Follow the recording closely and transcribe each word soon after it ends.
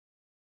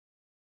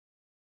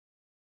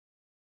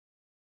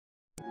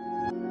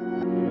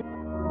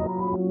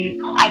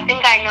I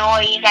think I know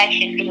what you guys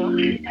should do.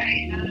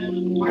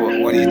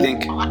 What do you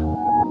think?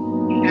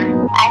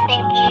 I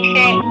think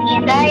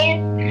you guys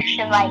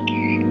should like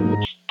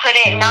put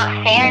it not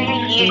sand.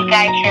 You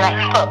guys should like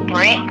put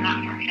brick,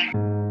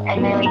 and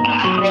then we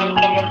can just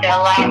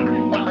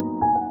relax.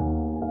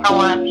 I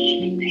want to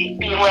be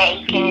wet.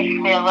 You can just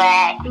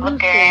relax,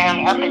 look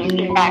around, up in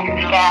the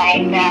sky.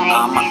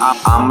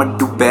 I'ma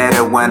do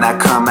better when I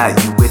come at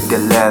you with the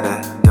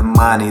leather, the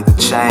money, the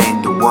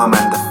chain, the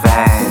woman, the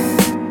fame.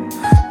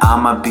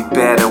 I'ma be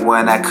better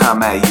when I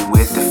come at you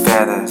with the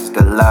feathers,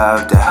 the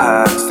love, the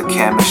hugs, the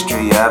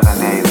chemistry of a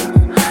native.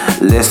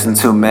 Listen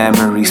to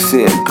memory,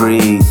 sit,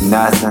 breathe,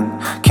 nothing.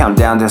 Count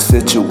down the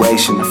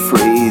situation,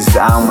 freeze.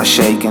 I'm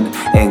shaking,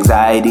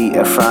 anxiety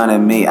in front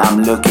of me,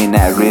 I'm looking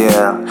at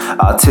real.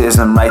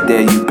 Autism right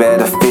there, you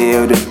better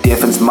feel the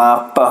difference,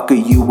 motherfucker,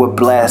 you were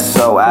blessed.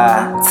 So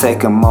I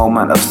take a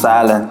moment of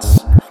silence.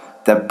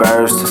 The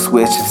bursts to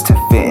switches to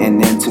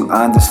fitting into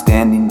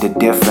understanding the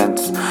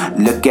difference.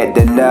 Look at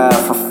the love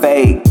for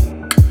fate.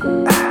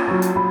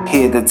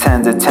 Hear the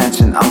tender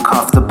tension,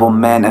 uncomfortable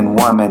man and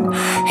woman.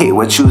 Hit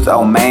with truth,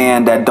 oh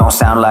man, that don't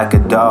sound like a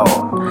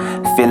dog.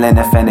 Feeling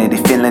affinity,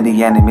 feeling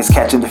the enemies,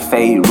 catching the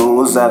fate.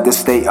 Rules of the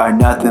state are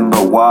nothing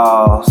but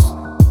walls.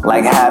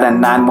 Like how the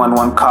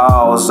 911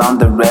 calls on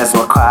the rest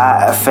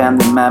require a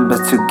family member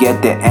to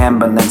get the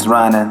ambulance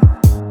running.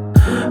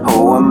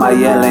 Who am I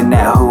yelling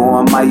at? Who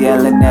am I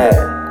yelling at?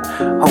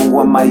 Who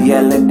am I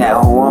yelling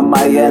at? Who am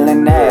I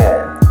yelling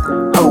at?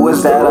 Who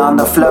is that on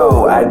the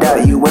floor? I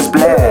doubt you was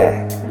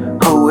black.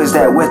 Who is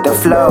that with the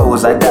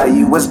flows? I doubt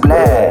you was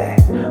black.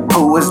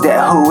 Who is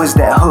that? Who is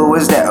that? Who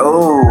is that?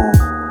 Ooh.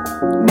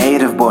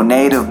 Native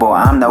boy,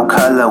 I'm no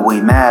color, we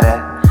matter.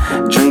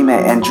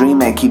 Dreaming and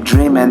dreaming, keep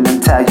dreaming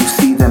until you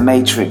see the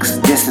matrix.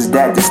 This is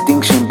that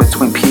distinction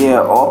between pure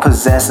or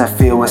possessed and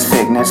filled with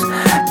sickness.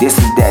 This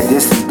is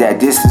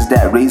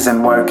that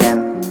reason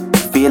working.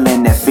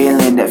 Feeling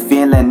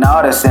it,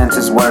 all the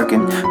senses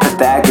working.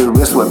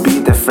 Pythagoras would be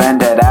the friend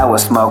that I would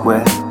smoke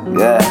with.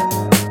 Yeah.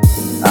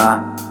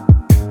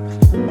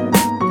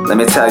 Let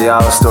me tell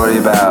y'all a story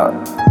about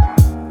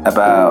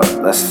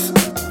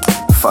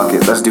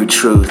let's do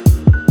truth.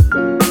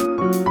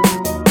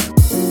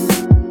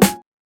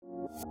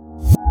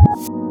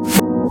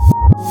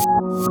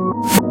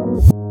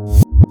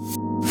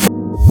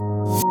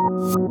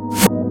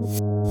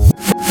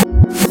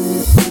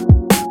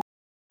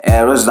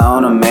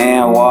 Arizona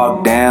man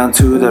walked down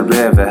to the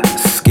river.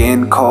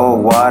 Skin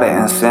cold water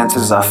and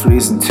senses are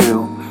freezing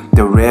too.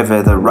 The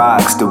river, the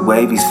rocks, the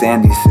wavy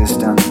sandy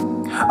system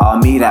all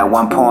meet at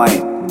one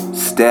point,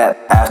 step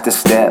after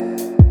step.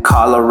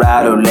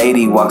 Colorado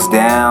lady walks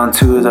down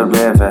to the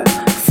river.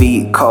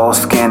 Feet cold,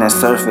 skin and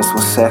surface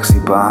with sexy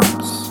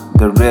bumps.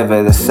 The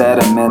river, the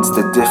sediments,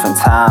 the different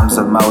times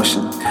of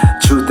motion.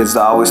 Truth is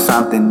always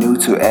something new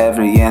to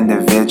every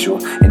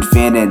individual.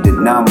 Infinite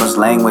numbers,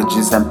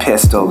 languages, and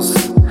pistols.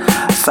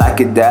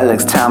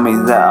 Psychedelics tell me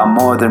there are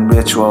more than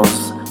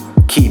rituals.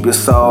 Keep your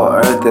soul,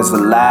 earth is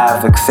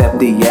alive, accept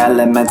the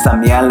elements.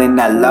 I'm yelling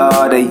at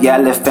Lord, the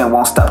elephant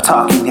won't stop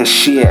talking his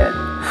shit.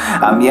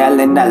 I'm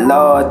yelling at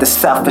Lord, the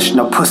selfish,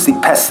 no pussy,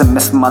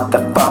 pessimist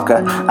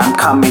motherfucker. I'm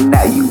coming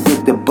at you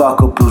with the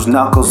buckle, bruised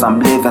knuckles, I'm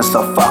living,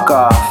 so fuck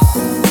off.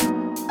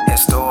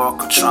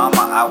 Historical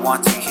trauma, I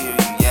want to hear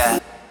you, yeah.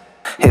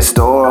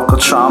 Historical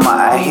trauma,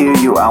 I hear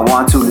you, I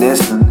want to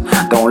listen.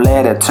 Don't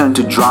let it turn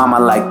to drama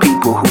like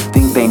people who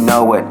think they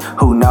know it.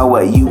 Who know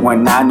it, you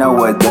and I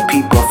know it. The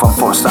people from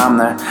Fort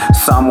Sumner,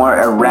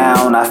 somewhere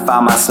around, I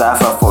found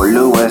myself at Fort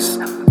Lewis.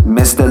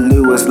 Mr.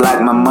 Lewis,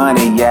 like my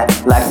money, yeah.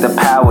 Like the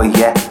power,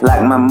 yeah.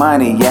 Like my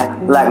money, yeah.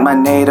 Like my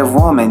native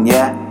woman,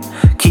 yeah.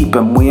 Keep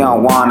 'em, we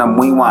don't want 'em.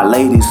 We want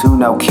ladies who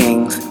know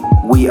kings.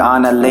 We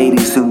honor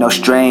ladies who know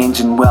strange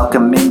and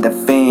welcome in the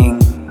thing.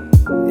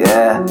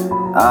 Yeah,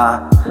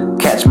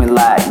 catch me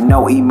like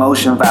no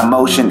emotion, by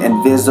motion,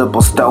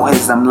 invisible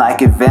stoicism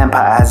like a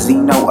vampire,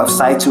 Xeno of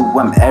sight to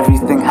him.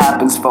 Everything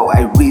happens for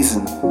a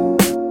reason.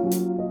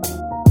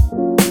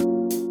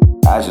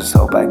 I just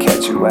hope I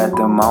catch you at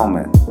the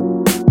moment.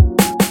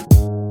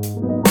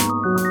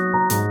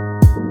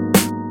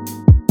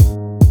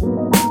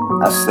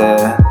 I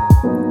said,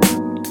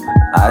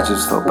 I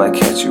just hope I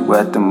catch you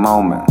at the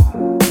moment.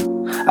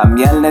 I'm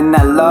yelling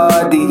at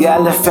Lord, the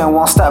elephant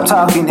won't stop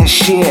talking his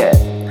shit.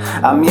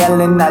 I'm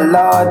yelling at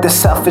Lord, the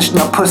selfish,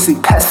 no pussy,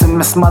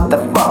 pessimist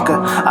motherfucker.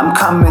 I'm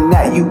coming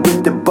at you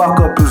with the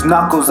buckle, bruised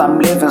knuckles, I'm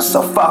living,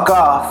 so fuck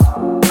off.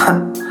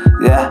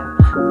 Yeah.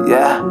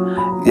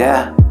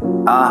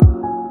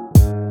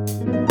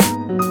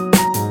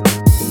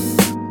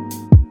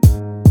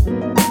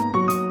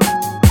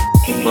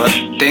 Well,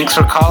 thanks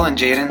for calling,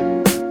 Jaden.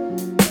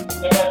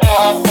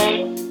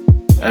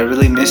 I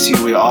really miss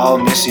you. We all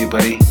miss you,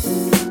 buddy.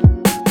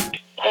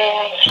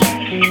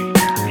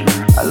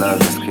 I love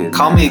this kid.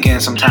 Call me again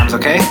sometimes,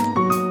 okay?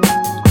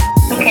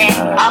 Okay,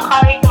 I'll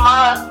call you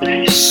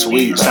tomorrow.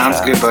 Sweet.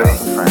 Sounds good, buddy.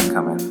 Friend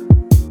coming.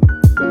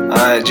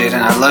 Alright,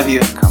 Jaden, I love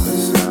you. Coming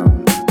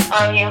soon.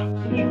 Love you.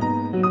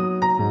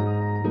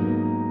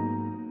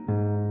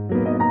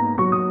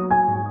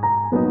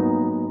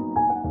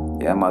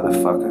 Yeah,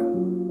 motherfucker.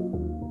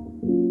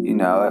 You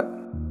know it.